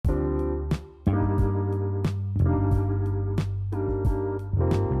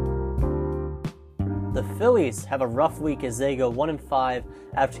Phillies have a rough week as they go 1-5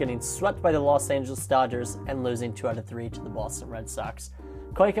 after getting swept by the Los Angeles Dodgers and losing 2 out of 3 to the Boston Red Sox.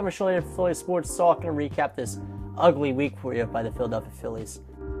 Coy Camiscioli of Phillies Sports Talk going to recap this ugly week for you by the Philadelphia Phillies.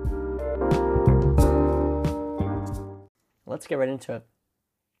 Let's get right into it.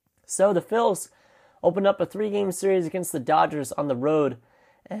 So the Phils opened up a 3-game series against the Dodgers on the road,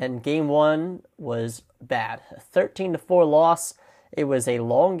 and Game 1 was bad. A 13-4 loss. It was a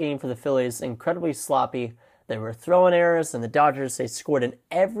long game for the Phillies, incredibly sloppy. They were throwing errors, and the Dodgers, they scored in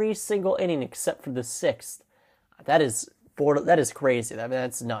every single inning except for the 6th. That is crazy. I mean,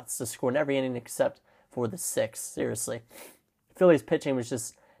 that's nuts to score in every inning except for the 6th. Seriously. Phillies pitching was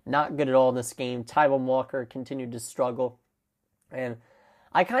just not good at all in this game. Taijuan Walker continued to struggle. And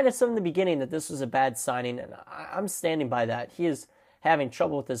I kind of said in the beginning that this was a bad signing, and I'm standing by that. He is having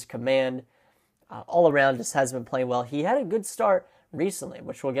trouble with his command. All around just hasn't been playing well. He had a good start recently,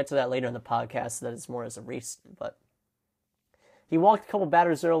 which we'll get to that later in the podcast. That is more as a recent, but he walked a couple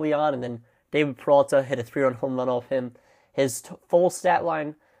batters early on, and then David Peralta hit a 3-run home run off him. His full stat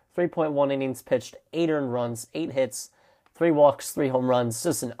line: 3.1 innings pitched, 8 earned runs, 8 hits, 3 walks, 3 home runs.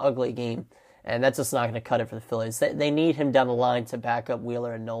 Just an ugly game, and that's just not going to cut it for the Phillies. They need him down the line to back up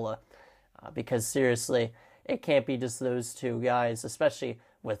Wheeler and Nola, because seriously, it can't be just those two guys, especially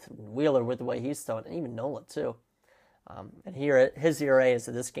with Wheeler with the way he's throwing, and even Nola too. And here, his ERA as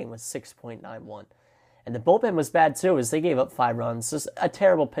of this game was 6.91. And the bullpen was bad too, as they gave up 5 runs. Just a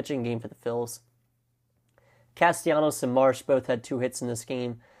terrible pitching game for the Phils. Castellanos and Marsh both had 2 hits in this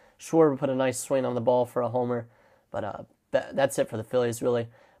game. Schwarber put a nice swing on the ball for a homer. But that's it for the Phillies, really.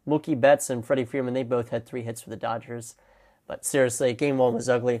 Mookie Betts and Freddie Freeman, they both had 3 hits for the Dodgers. But seriously, Game 1 was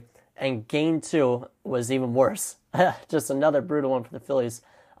ugly. And Game 2 was even worse. Just another brutal one for the Phillies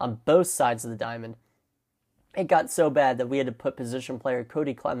on both sides of the diamond. It got so bad that we had to put position player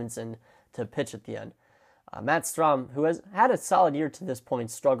Cody Clemens in to pitch at the end. Matt Strom, who has had a solid year to this point,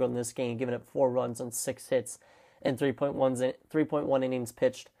 struggled in this game, giving up 4 runs on 6 hits and 3.1 innings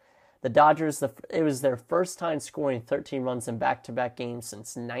pitched. The Dodgers, it was their first time scoring 13 runs in back-to-back games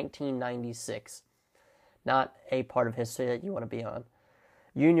since 1996. Not a part of history that you want to be on.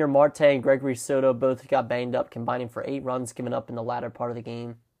 Junior Marte and Gregory Soto both got banged up, combining for 8 runs given up in the latter part of the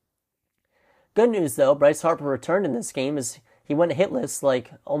game. Good news, though, Bryce Harper returned in this game as he went hitless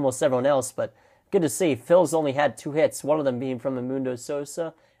like almost everyone else, but good to see. Phil's only had 2 hits, one of them being from Mundo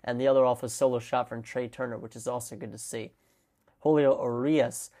Sosa, and the other off a solo shot from Trey Turner, which is also good to see. Julio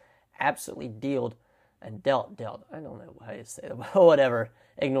Urias absolutely dealt. I don't know how you say that, but whatever.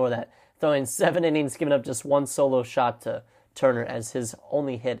 Ignore that. Throwing 7 innings, giving up just 1 solo shot to Turner as his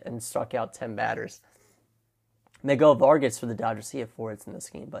only hit and struck out 10 batters. Miguel Vargas for the Dodgers, he had 4 hits in this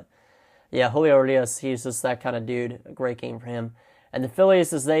game, but yeah, Julio Urias, he's just that kind of dude. A great game for him. And the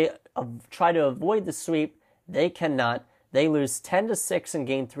Phillies, as they try to avoid the sweep, they cannot. They lose 10-6 in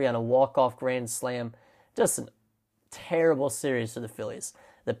Game 3 on a walk-off grand slam. Just a terrible series for the Phillies.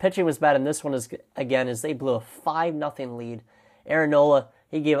 The pitching was bad in this one, as they blew a 5-0 lead. Aaron Nola,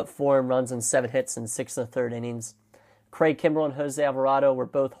 he gave up 4 runs and 7 hits in 6 1/3 innings. Craig Kimbrell and Jose Alvarado were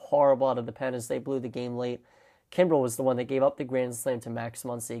both horrible out of the pen as they blew the game late. Kimbrell was the one that gave up the grand slam to Max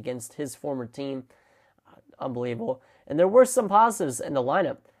Muncy against his former team. Unbelievable. And there were some positives in the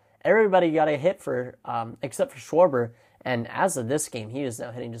lineup. Everybody got a hit for except for Schwarber. And as of this game, he is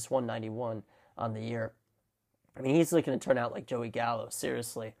now hitting just 191 on the year. I mean, he's looking to turn out like Joey Gallo.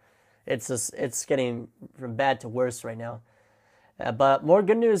 Seriously. It's getting from bad to worse right now. But more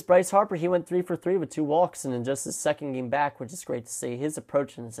good news, Bryce Harper, he went 3 for 3 with 2 walks and in just his second game back, which is great to see. His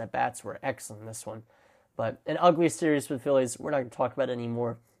approach and his at-bats were excellent in this one. But an ugly series for the Phillies. We're not going to talk about it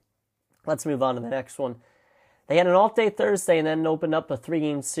anymore. Let's move on to the next one. They had an off-day Thursday and then opened up a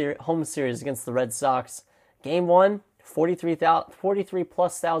 3-game home series against the Red Sox. Game 1,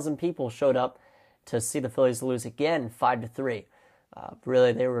 43+ thousand people showed up to see the Phillies lose again, 5-3.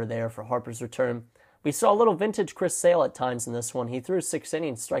 Really, they were there for Harper's return. We saw a little vintage Chris Sale at times in this one. He threw 6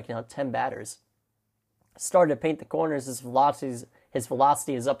 innings, striking out 10 batters. Started to paint the corners. His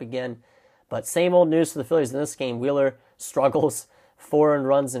velocity is up again. But same old news for the Phillies in this game. Wheeler struggles, 4 earned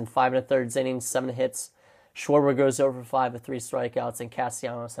runs in 5 1/3 innings, 7 hits. Schwarber goes over 5 with 3 strikeouts, and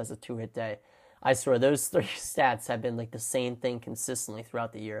Castellanos has a 2-hit day. I swear, those 3 stats have been like the same thing consistently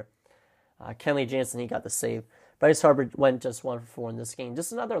throughout the year. Kenley Jansen, he got the save. Bryce Harper went just 1 for 4 in this game.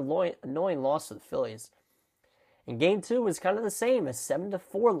 Just another annoying loss for the Phillies. And Game 2 was kind of the same, a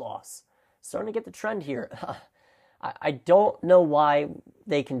 7-4 loss. Starting to get the trend here. I don't know why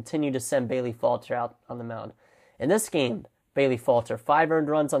they continue to send Bailey Falter out on the mound. In this game, Bailey Falter, 5 earned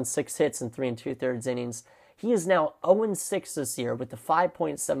runs on 6 hits in 3 2/3 innings. He is now 0-6 this year with a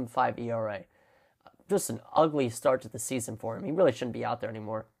 5.75 ERA. just an ugly start to the season for him. He really shouldn't be out there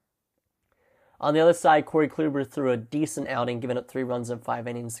anymore. On the other side, Corey Kluber threw a decent outing, giving up 3 runs in 5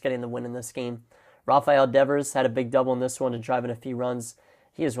 innings, getting the win in this game. Rafael Devers had a big double in this one to drive in a few runs.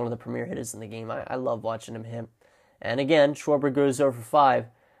 He is one of the premier hitters in the game. I love watching him hit. And again, Schwarber goes over 5.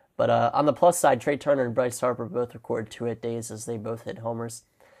 But on the plus side, Trey Turner and Bryce Harper both recorded 2-hit days as they both hit homers.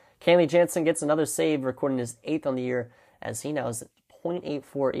 Kenley Jansen gets another save, recording his 8th on the year, as he now has a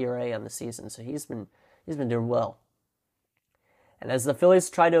 .84 ERA on the season. So he's been doing well. And as the Phillies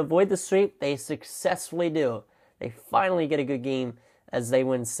try to avoid the sweep, they successfully do. They finally get a good game as they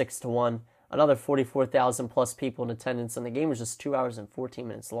win 6-1. Another 44,000 plus people in attendance, and the game was just 2 hours and 14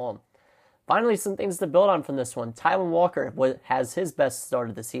 minutes long. Finally, some things to build on from this one. Taijuan Walker has his best start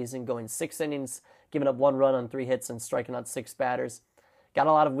of the season, going 6 innings, giving up 1 run on 3 hits and striking out 6 batters. Got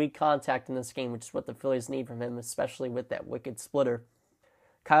a lot of weak contact in this game, which is what the Phillies need from him, especially with that wicked splitter.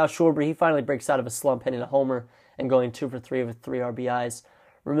 Kyle Schwarber, he finally breaks out of a slump, hitting a homer and going 2 for 3 with 3 RBIs.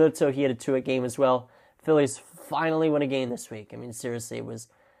 Realmuto, he had a 2-hit game as well. Phillies finally win a game this week. I mean, seriously, it was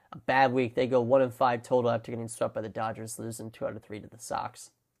a bad week. They go 1-5 total after getting swept by the Dodgers, losing 2 out of 3 to the Sox.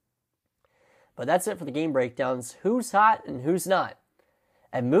 But that's it for the game breakdowns. Who's hot and who's not?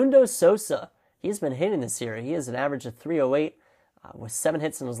 Edmundo Sosa, he's been hitting this year. He has an average of .308 with 7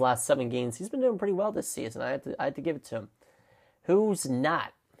 hits in his last 7 games. He's been doing pretty well this season. I had to give it to him. Who's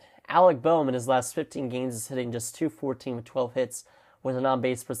not? Alec Boehm in his last 15 games is hitting just .214 with 12 hits with an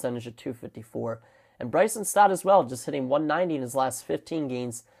on-base percentage of .254. And Bryson Stott as well, just hitting .190 in his last 15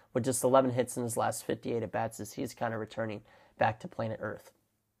 games with just 11 hits in his last 58 at-bats as he's kind of returning back to planet Earth.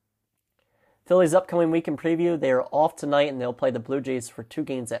 Phillies' upcoming weekend preview, they are off tonight and they'll play the Blue Jays for 2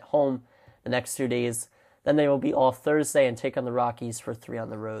 games at home the next 2 days. Then they will be off Thursday and take on the Rockies for 3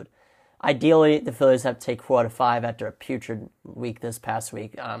 on the road. Ideally, the Phillies have to take 4 out of 5 after a putrid week this past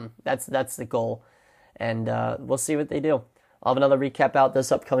week. That's the goal, and we'll see what they do. I'll have another recap out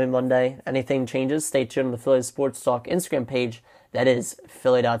this upcoming Monday. Anything changes, stay tuned on the Phillies Sports Talk Instagram page. That is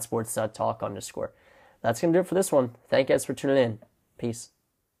philly.sports.talk_. That's going to do it for this one. Thank you guys for tuning in. Peace.